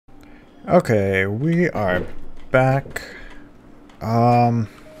Okay, we are back. We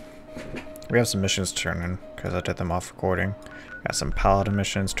have some missions to turn in because I did them off recording. Got some paladin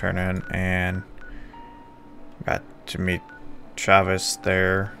missions turn in, and got to meet Travis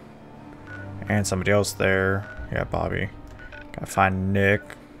there and somebody else there. Yeah, Bobby. Gotta find Nick.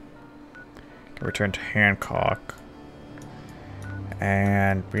 Gotta return to Hancock,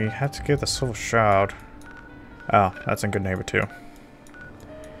 and we had to get the Silver Shroud. Oh, that's in Good Neighbor too.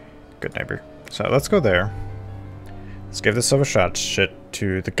 Good Neighbor. So let's go there. Let's give the Silver Shroud shit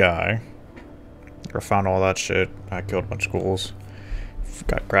to the guy. I found all that shit. I killed a bunch of ghouls.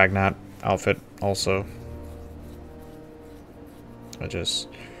 Got Gragnat outfit also. I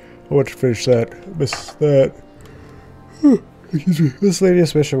want to finish that. Missed that. Excuse me. This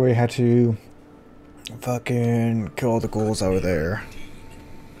latest mission we had to fucking kill all the ghouls over there.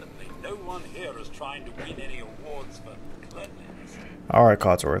 No one here is trying to win any awards for cleanliness. Alright,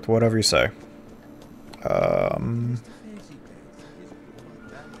 Codsworth, whatever you say.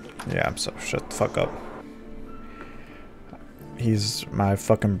 Yeah, I'm so shut the fuck up. He's my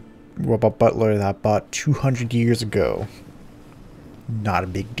fucking robot butler that I bought 200 years ago. Not a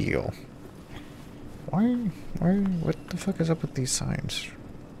big deal. What the fuck is up with these signs?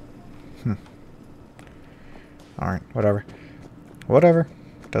 Alright, whatever. Whatever.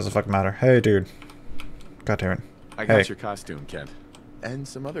 Doesn't fucking matter. Hey, dude. God damn it. I got your costume, Kent. And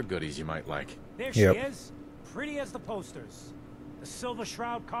some other goodies you might like. There she is. Pretty as the posters. The Silver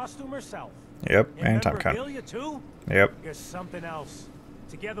Shroud costume herself. Yep, and time count. Too? Yep. Here's something else.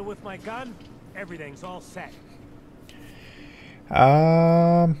 Together with my gun, everything's all set.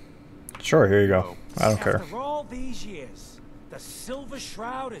 Sure, here you go. I don't care. After all these years, the Silver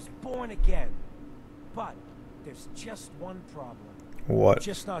Shroud is born again. But there's just one problem. What? It's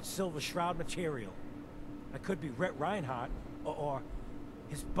just not Silver Shroud material. I could be Rhett Reinhardt or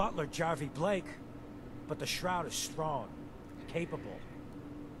his butler Jarvie Blake, but the Shroud is strong, capable.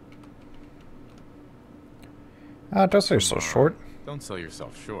 Don't sell yourself short. Don't sell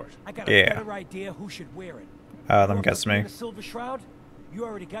yourself short. I got a better idea who should wear it. Let me guess me. The Silver Shroud? You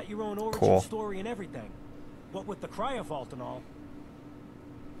already got your own origin Cool. story and everything. What with the cryo vault and all.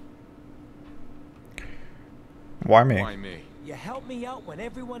 Why me? Why me? You helped me out when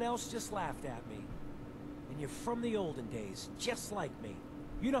everyone else just laughed at me. And you're from the olden days, just like me.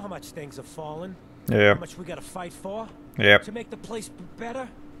 You know how much things have fallen. Yeah. How much we gotta fight for. Yep. To make the place better.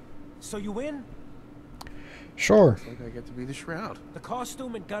 So you win? Sure. Looks like I get to be the Shroud. The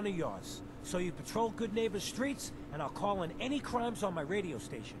costume and gun are yours. So you patrol Good Neighbor's streets, and I'll call in any crimes on my radio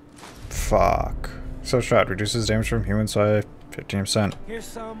station. Fuck. So Shroud reduces damage from humans by 15%. Here's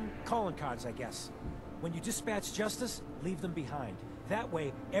some calling cards, I guess. When you dispatch justice, leave them behind. That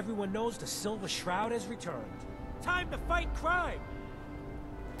way, everyone knows the Silver Shroud has returned. Time to fight crime!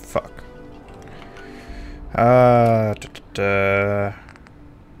 Fuck. There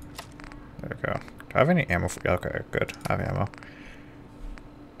we go. Do I have any ammo? Okay, good. I have ammo.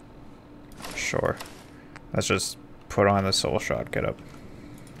 Sure. Let's just put on the Silver Shroud. Get up.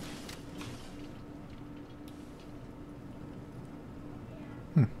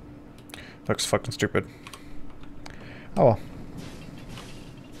 Looks fucking stupid. Oh well.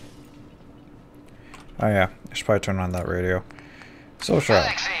 Oh yeah, I should probably turn on that radio. Silver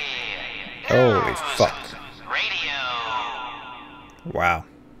Shroud. Holy fuck. Wow.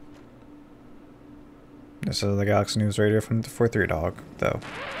 This is the Galaxy News Radio from the 4-3 dog, though.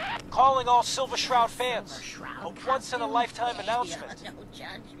 Calling all Silver Shroud fans. A once-in-a-lifetime announcement.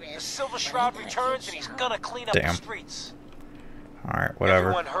 The Silver Shroud returns and he's gonna clean up the streets. Alright, whatever.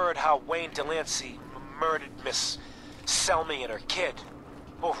 Everyone heard how Wayne Delancey murdered Miss Selmy and her kid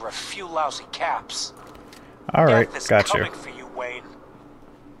over a few lousy caps. Alright, Death is got you. coming for you, Wayne.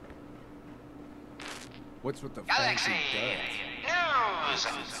 What's with the fancy News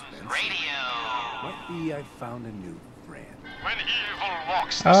Radio. Might be I found a new friend. When evil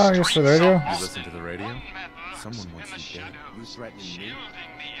walks Oh, you're still the radio? You listen to the radio? Someone wants you dead. You threatening me?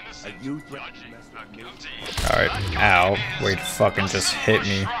 Are you threatening me? Alright, ow. Wait, fucking just hit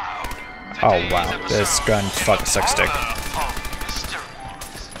me. Oh wow, this gun fucking sucks dick.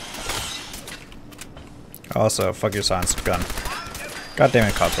 Also, fuck your science gun. God damn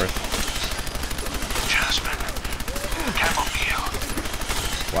it, Codsworth.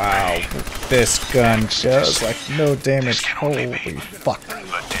 Wow, this gun does like no damage. Holy fuck.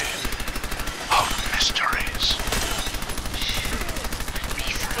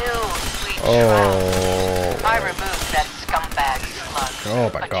 Oh. I removed that scumbag slug.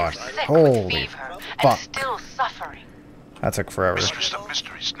 Oh my god. Holy fuck. Still suffering. That took forever. Mistress of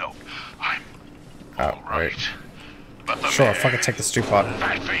Mysteries, no. I'm Oh, right. But the Sure, fucking take the stew pot.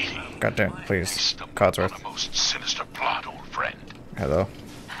 Fat Fady. Goddamn, please. Stumbled on Codsworth. a most sinister plot, old friend. Hello.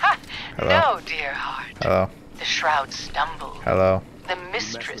 Ha! Hello? No, dear heart. Hello. The Shroud stumbled. Hello. The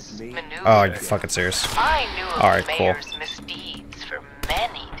mistress maneuvered. Oh, you're fucking serious. I knew of Alright, the cool. mayor's misdeeds for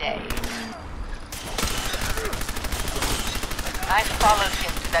many days. I followed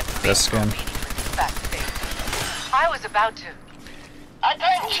him to that This fateful skin. meeting with his fat face. I was about to...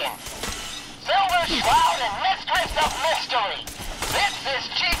 Attention! Silver Shroud and Mistress of Mystery! This is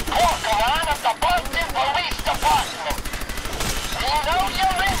Chief Porcelain of the Boston Police Department! We know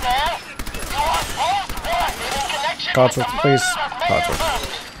you're in there! You are both wanted in connection with the Codsworth, murder please. of Mayor Codsworth.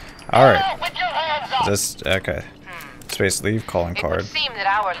 Booth. Alright. Now with your hands up! Is this okay? Space leave calling It card. would seem that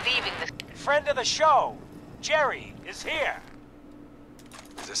our leaving this... Friend of the show, Jerry, is here.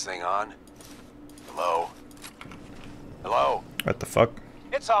 Is this thing on? Hello? Hello? What the fuck?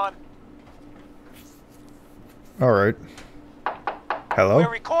 It's on. Alright. Hello?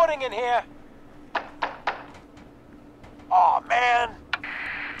 We're recording in here. Aw, man.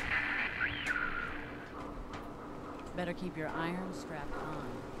 Better keep your iron strapped on.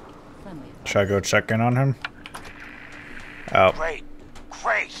 Friendly. Should I go check in on him? Oh. Great.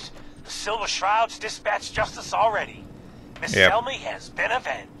 Great. The Silver Shroud's dispatched justice already. Miss Yep. Selmy has been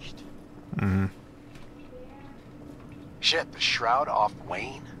avenged. Mm-hmm. Shit, the Shroud off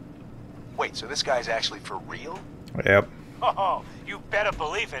Wayne? Wait, so this guy's actually for real? Yep. Oh, you better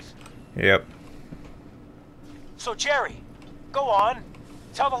believe it. Yep. So, Jerry, go on.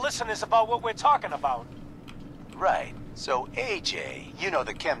 Tell the listeners about what we're talking about. Right. So AJ, you know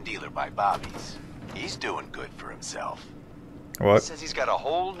the chem dealer by Bobby's. He's doing good for himself. What? Says he's got a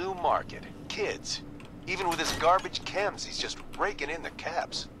whole new market. Kids. Even with his garbage chems, he's just raking in the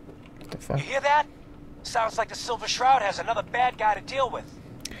caps. What the fuck? You hear that? Sounds like the Silver Shroud has another bad guy to deal with.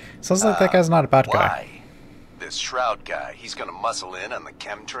 Sounds like that guy's not a bad guy. Why? This Shroud guy, he's gonna muscle in on the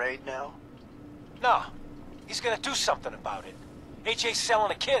chem trade now? No, he's gonna do something about it. AJ's selling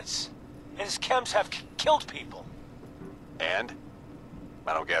the kids, and his chems have killed people. And?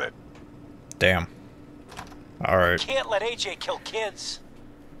 I don't get it. Damn. Alright. Can't let AJ kill kids.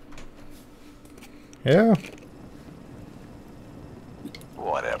 Yeah.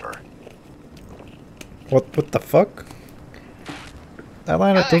 Whatever. What the fuck? That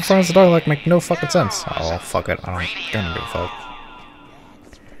line at the front of the door like make no fucking sense. Oh fuck it. I don't give a fuck.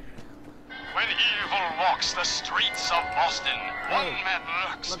 When evil walks the streets of Boston, one man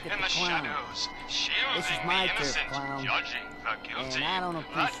lurks look at in the the clown. shadows, This is shielding my the turf, innocent, clown. judging the guilty. And I don't That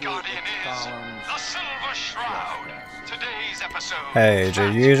appreciate guardian what is you call 'em the Silver Shroud. Today's episode. Hey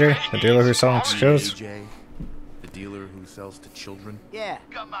AJ, you AJ? The dealer who's selling shows? AJ, the dealer who sells to children. Yeah,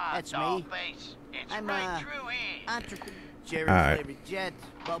 Come on, that's me. dollface. It's I'm, right through here. entrepreneur. Jerry's Alright. favorite jet,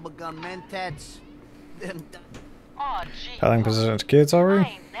 bubblegum mentats. Them Aw, gee. Selling position to kids already? I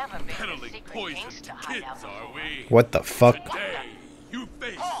ain't never been in a Peddling secret poison gangsta to hideout kids, are before. we? What the fuck? Today, you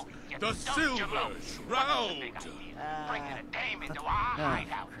face You the don't Silver you know? Shroud. Bringing a dame into our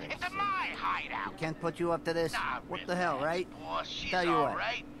hideout. Into my hideout. can't put you up to this. Nah, What really, the hell, right? boss, she's Tell you all what,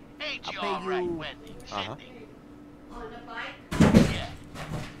 right. Ain't I'll you pay all right, you- Wendy? Cindy?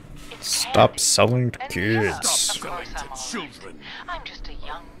 Stop selling to And kids. Stop Selling to children. I'm just a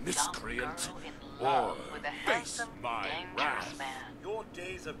young Miscreant. girl in love Or with a face handsome, my dangerous wrath. man. Your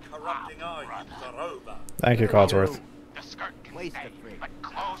days of corrupting eyes are over. Thank you, Codsworth. The skirt can Waste stay, of free. but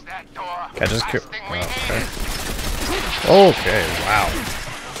close that door. Can I just Last keep... thing we Okay. need. Okay, wow.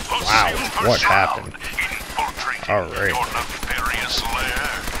 Wow, what happened? Alright. Your nefarious lair.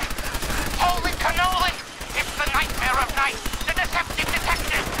 Holy cannoli! It's the nightmare of night, the deceptive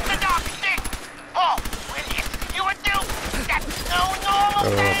detective, the dark stick! Oh, idiot, you were duped! That's no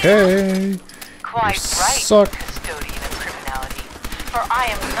normal thing! Okay. Quite You right, suck. custodian of criminality. For I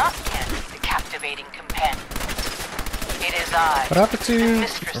am not Candy, the captivating companion. It is I, What happened the to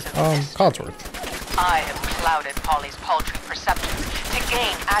mistress of mystery. Codsworth? I have clouded Polly's paltry perceptions to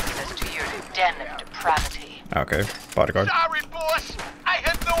gain access to your den of depravity. Okay, bodyguard. Sorry, boss, I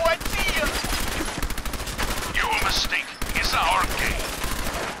had no idea! Your mistake is our game.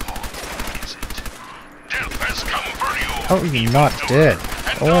 Or is it? Death has come for you! How are you not dead?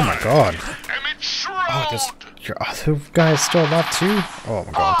 Oh my god. Am it Shroud? Oh, this... Your other guy is still alive too? Oh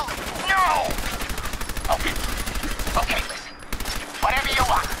my god. No! Okay, listen. Whatever you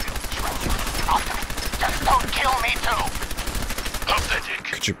want to do, I'll do it. Just don't kill me too. Pathetic.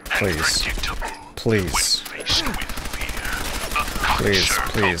 Could you please? Predictable. Please. When faced with fear, the Please,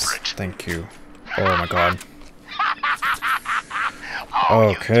 cocksure please. culprit. Thank you. Oh my god. Oh,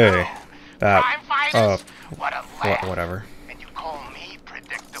 you Okay. do. That... Crime fighters? What a laugh. Whatever. And you call me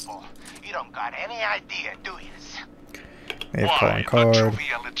predictable. You don't got any idea, do you? Need Why, calling the card.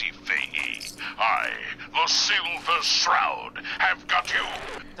 joviality fades The Silver Shroud have got you.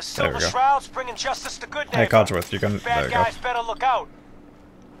 The Silver we go. Shroud's bringing justice to good Hey, neighbor. Codsworth, you can. There Bad you go. guys better look out.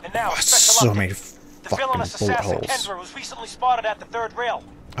 And now, Oh, special so update. many The villainous fucking bullet assassin holes. Kendra was recently spotted at the third rail.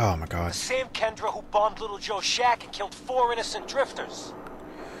 Oh my god. The same Kendra who bombed Little Joe's shack and killed 4 innocent drifters.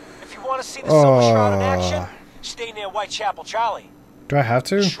 If you want to see the Silver Shroud in action, stay near Whitechapel Charlie. Do I have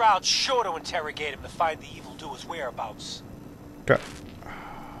to? Shroud's sure to interrogate him to find the evildoer's whereabouts. Do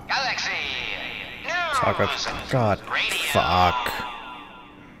Galaxy News. Talk about. God. Fuck.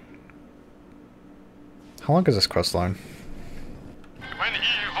 How long is this quest line? When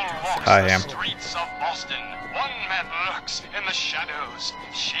evil walks I the am. streets of Boston, one man lurks in the shadows,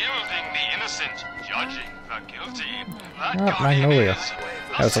 shielding the innocent, judging the guilty. That Oh, guardian Magnolia. is the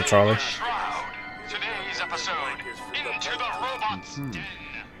That's a Charlie. Silver Shroud. Today's episode, Into the Robot's Den.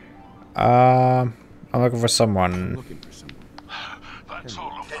 I'm looking for someone. That's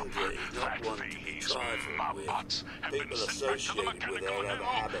all of them. Fat thieves, Mobots have been People sent back to the associated with mechanical their other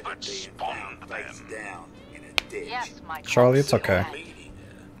hell habit that of being spawned found face them. down in a ditch. Yes, Michael. Charlie, it's okay.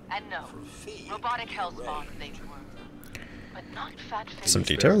 And no, robotic hellspawn they were. But not fat-faced. Some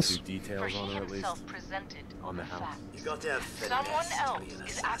details? For he himself presented on the facts. You got to have Someone finesse to else be an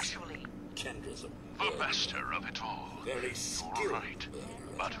is assassin. actually Kendra's a The master of it all. very You're skilled. right.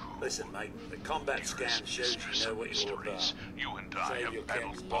 But who? Listen, mate, the combat scan shows you know what you're Mysteries. about. You and I Save your have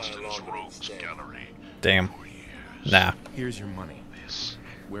battled Ken's Boston's dialogue rogues instead. gallery. Damn. For years. Nah. Here's your money. This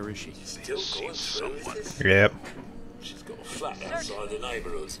Where is she? Still going through with this? Yep. She's got a flat outside the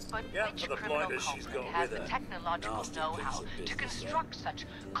neighborhood. But Yeah, which for the criminal pointers she's culprit got has with the her. technological Nasty know-how piece of to business, construct such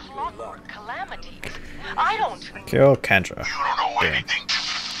clockwork calamities? I don't. Kill Kendra. You don't know Damn. anything.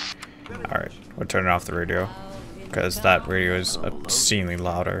 Alright, we're turning off the radio. Because that radio is obscenely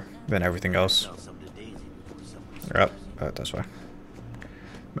louder than everything else. Yep, this way.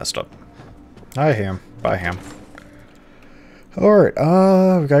 Messed up. Hi, Ham. Bye, Ham. Alright,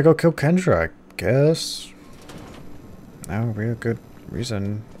 we gotta go kill Kendra, I guess. No, real good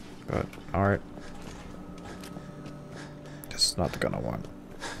reason. But, alright. This is not the gun I want.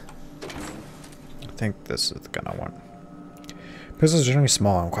 I think this is the gun I want. Pistols are generally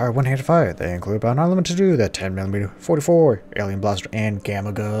small and require one-handed fire. They include about not limited to do the 10mm 44, alien blaster, and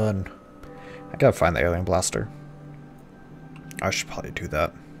gamma gun. I gotta find the alien blaster. I should probably do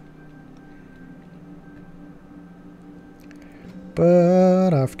that.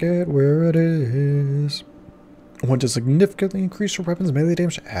 But I forget where it is. I want to significantly increase your weapon's melee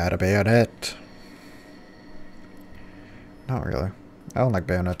damage. Add a bayonet. Not really. I don't like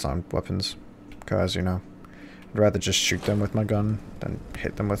bayonets on weapons. Because, you know, I'd rather just shoot them with my gun than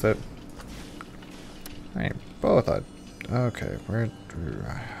hit them with it. I mean, both. Okay, where?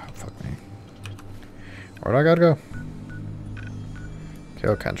 Fuck me. Where do I gotta go?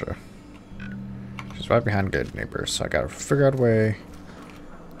 Kill Kendra. She's right behind good neighbors, so I gotta figure out a way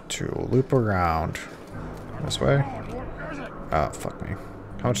to loop around. This way? Oh, fuck me.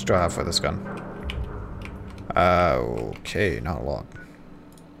 How much do I have for this gun? Okay, not a lot.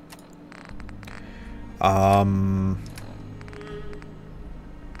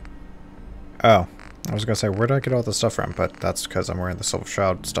 Oh, I was gonna say, where did I get all this stuff from? But that's because I'm wearing the Silver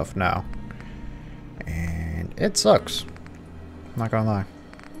Shroud stuff now. And it sucks. I'm not gonna lie.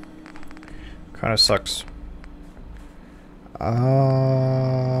 Kinda sucks.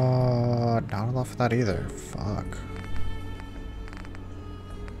 Not enough for that either. Fuck.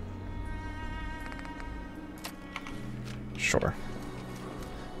 Sure.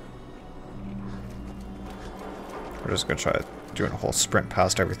 We're just gonna try doing a whole sprint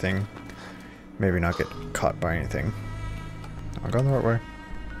past everything. Maybe not get caught by anything. Am I going the right way?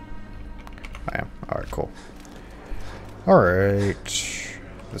 I am. Alright, cool. Alright.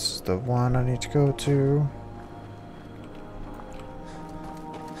 This is the one I need to go to.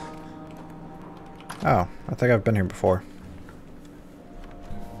 Oh, I think I've been here before.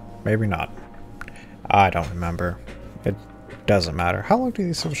 Maybe not. I don't remember. It doesn't matter. How long do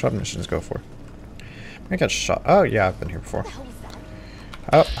these Silver Shroud missions go for? I got shot. Oh, yeah, I've been here before.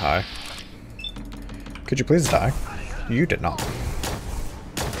 Oh, hi. Could you please die? You did not.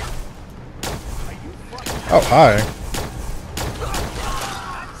 Oh, hi.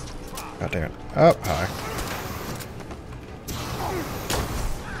 God damn it. Oh, hi.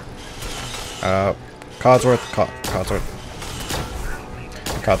 Codsworth. Codsworth.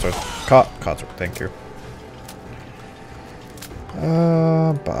 Codsworth, thank you.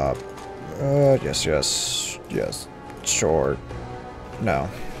 Bob. Yes. Sure. No.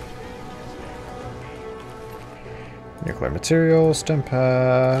 Nuclear material, stim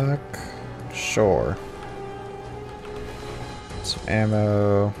pack. Sure. Some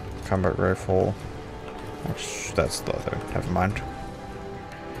ammo. Combat rifle. That's the other. Never mind.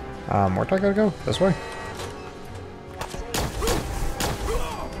 Where'd I gotta go? This way?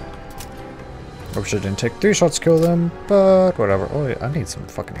 Wish I didn't take 3 shots to kill them, but whatever. Oh, yeah, I need some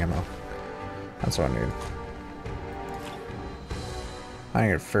fucking ammo. That's what I need. I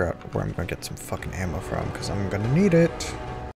need to figure out where I'm gonna get some fucking ammo from, because I'm gonna need it.